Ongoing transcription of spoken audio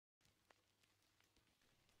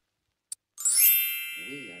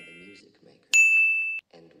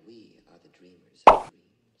dreamers of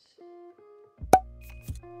dreams.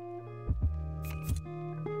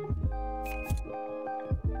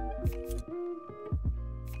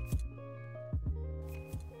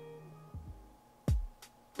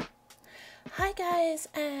 Hi guys,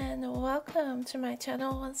 and welcome to my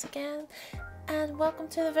channel once again, and welcome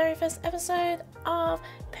to the very first episode of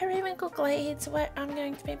Periwinkle Glades, where I'm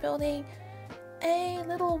going to be building a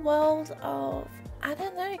little world of, I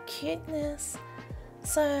don't know, cuteness.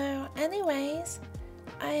 So anyways,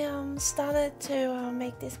 I started to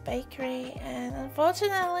make this bakery, and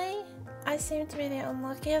unfortunately I seem to be the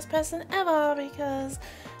unluckiest person ever because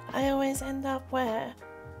I always end up where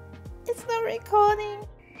it's not recording.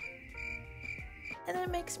 And it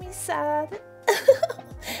makes me sad.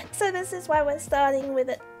 So this is why we're starting with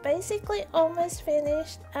it basically almost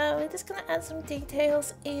finished. We're just gonna add some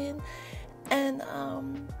details in, and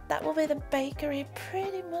that will be the bakery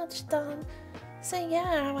pretty much done. So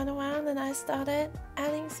yeah, I went around and I started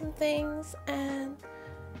adding some things, and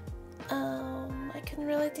I couldn't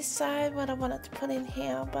really decide what I wanted to put in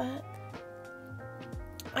here, but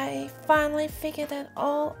I finally figured it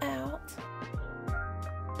all out.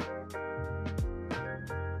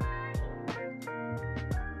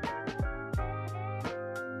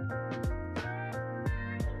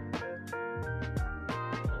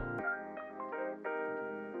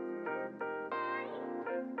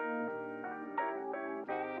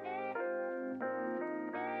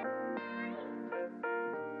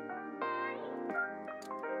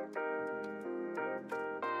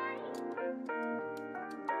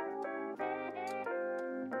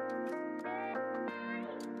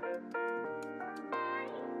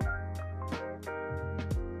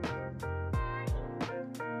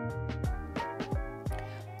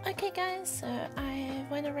 Okay guys, so I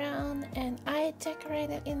went around and I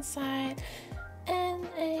decorated inside, and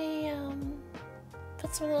I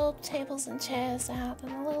put some little tables and chairs out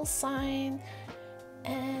and a little sign,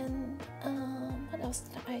 and what else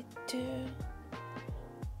did I do?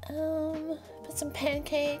 Put some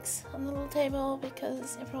pancakes on the little table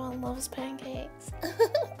because everyone loves pancakes.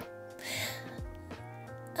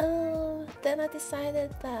 Then I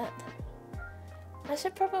decided that I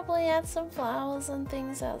should probably add some flowers and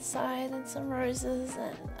things outside and some roses,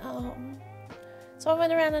 and so I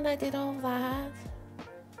went around and I did all that,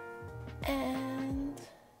 and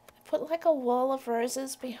I put like a wall of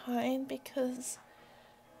roses behind because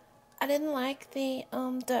I didn't like the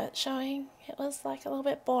dirt showing. It was like a little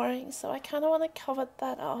bit boring, so I kind of want to cover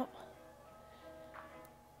that up.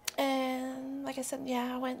 And like I said,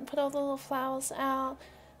 yeah, I went and put all the little flowers out.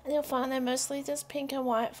 And you'll find they're mostly just pink and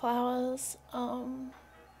white flowers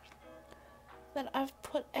that I've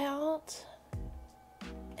put out.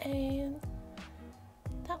 And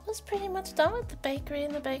that was pretty much done with the bakery,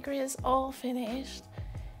 and the bakery is all finished.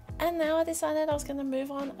 And now I decided I was going to move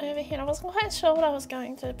on over here. I wasn't quite sure what I was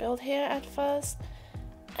going to build here at first.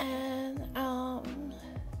 And I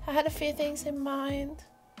had a few things in mind.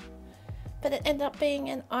 But it ended up being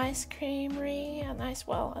an ice creamery, an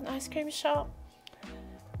ice cream shop.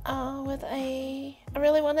 I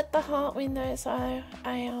really wanted the heart window, so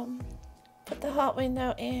I put the heart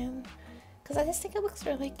window in because I just think it looks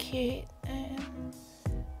really cute, and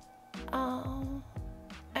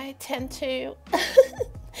I tend to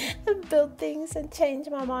build things and change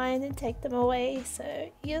my mind and take them away,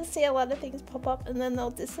 so you'll see a lot of things pop up and then they'll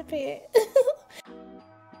disappear.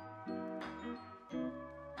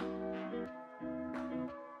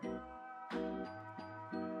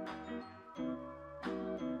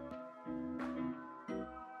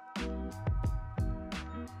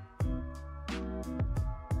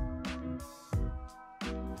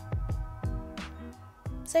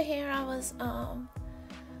 So here I was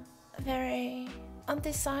very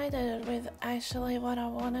undecided with actually what I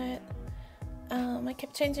wanted. I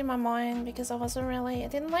kept changing my mind because I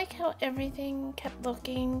didn't like how everything kept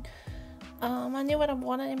looking. I knew what I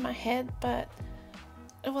wanted in my head, but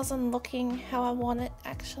it wasn't looking how I wanted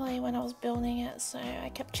actually when I was building it, so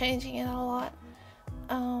I kept changing it a lot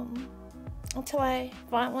until I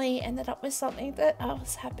finally ended up with something that I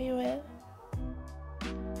was happy with.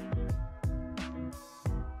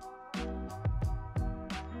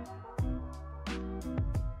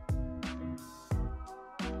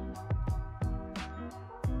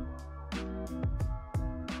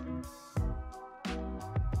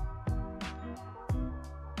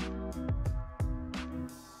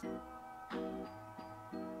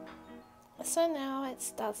 So now it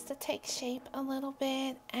starts to take shape a little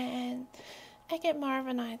bit, and I get more of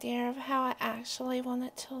an idea of how I actually want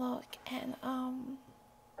it to look. And oh,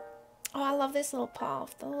 I love this little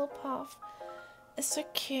path. The little path It's so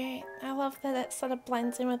cute. I love that it sort of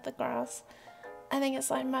blends in with the grass. I think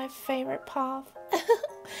it's like my favorite path.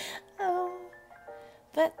 um,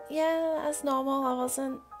 but yeah, as normal, I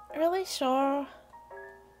wasn't really sure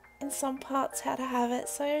in some parts how to have it.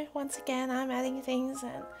 So once again, I'm adding things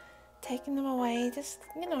and taking them away. Just,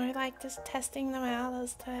 you know, like just testing them out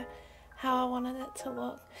as to how I wanted it to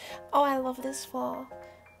look. Oh, I love this floor.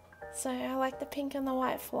 So I like the pink and the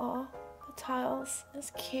white floor. The tiles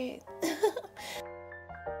is cute.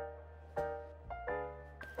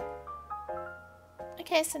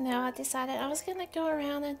 Okay, so now I decided I was gonna go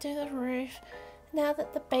around and do the roof now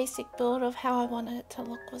that the basic build of how I wanted it to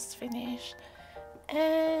look was finished.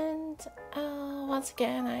 And once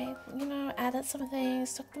again, I, you know, added some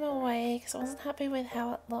things, took them away because I wasn't happy with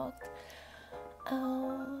how it looked.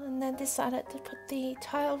 And then decided to put the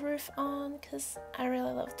tile roof on because I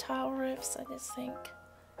really love tile roofs. I just think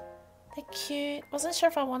they're cute. Wasn't sure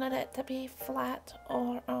if I wanted it to be flat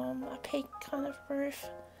or a peak kind of roof,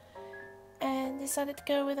 and decided to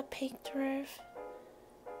go with a peaked roof.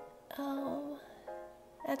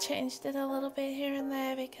 I changed it a little bit here and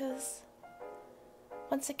there because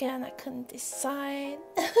once again I couldn't decide.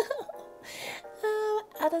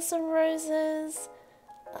 Added some roses.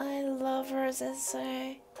 I love roses, so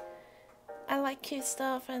I like cute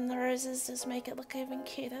stuff, and the roses just make it look even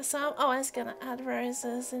cuter. So I'm always gonna add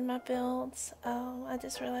roses in my builds. I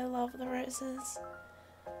just really love the roses.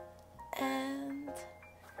 And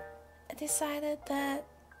I decided that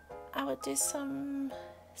I would do something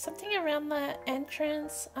around the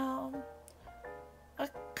entrance. I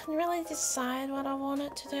couldn't really decide what I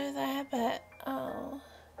wanted to do there, but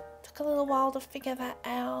took a little while to figure that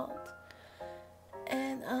out.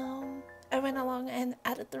 And I went along and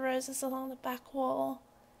added the roses along the back wall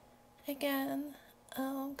again,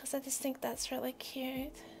 because I just think that's really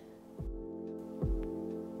cute.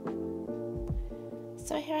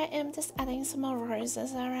 So here I am just adding some more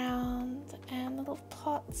roses around and little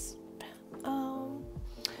pots.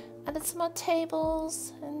 Added some more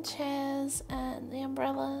tables and chairs and the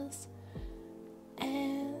umbrellas,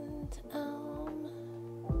 and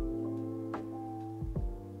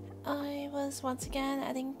I was once again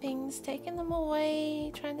adding things, taking them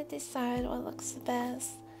away, trying to decide what looks the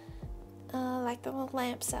best. Like the little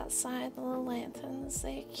lamps outside, the little lanterns,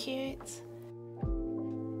 they're cute.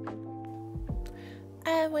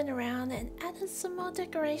 I went around and added some more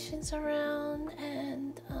decorations around,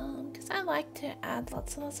 and because I like to add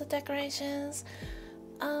lots and lots of decorations,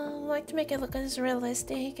 I like to make it look as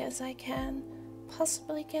realistic as I can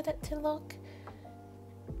possibly get it to look.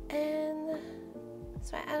 And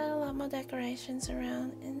so I added a lot more decorations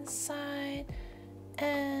around inside,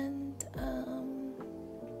 and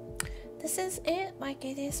this is it. Like,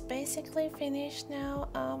 it is basically finished now.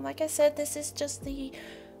 Like I said, this is just the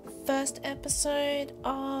first episode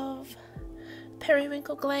of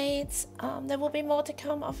Periwinkle Glades. There will be more to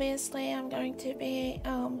come. Obviously, I'm going to be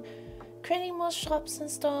creating more shops and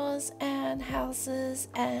stores and houses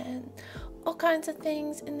and all kinds of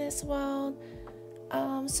things in this world.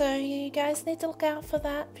 So you guys need to look out for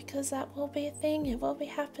that, because that will be a thing. It will be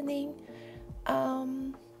happening.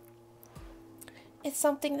 It's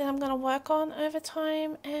something that I'm going to work on over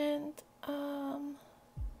time, and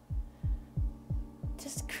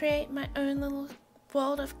just create my own little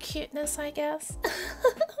world of cuteness, I guess.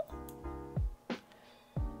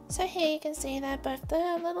 So here you can see that both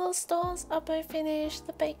the little stores are both finished,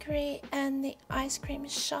 the bakery and the ice cream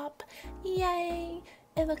shop. Yay!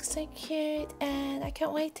 It looks so cute, and I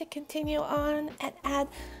can't wait to continue on and add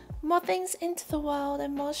more things into the world,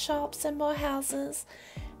 and more shops and more houses.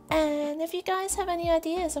 And if you guys have any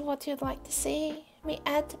ideas of what you'd like to see me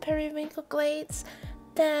add to Periwinkle Glades,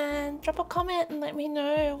 then drop a comment and let me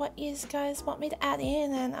know what you guys want me to add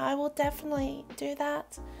in, and I will definitely do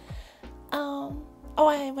that. Oh,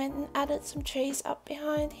 I went and added some trees up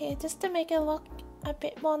behind here just to make it look a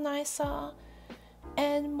bit more nicer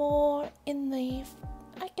and more in the,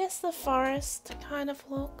 I guess, the forest kind of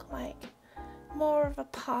look, like more of a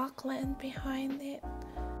parkland behind it.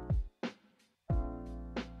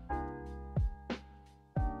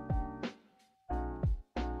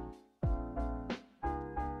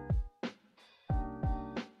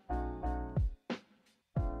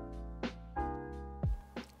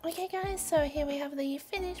 Okay guys, so here we have the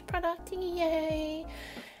finished product, yay!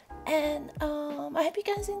 And I hope you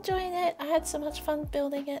guys enjoyed it. I had so much fun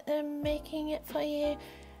building it and making it for you.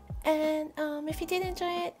 And if you did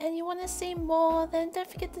enjoy it and you want to see more, then don't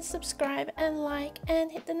forget to subscribe and like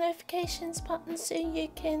and hit the notifications button so you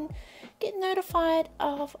can get notified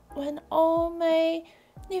of when all my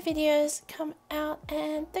new videos come out.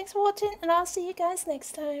 And thanks for watching, and I'll see you guys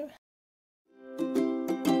next time. bye.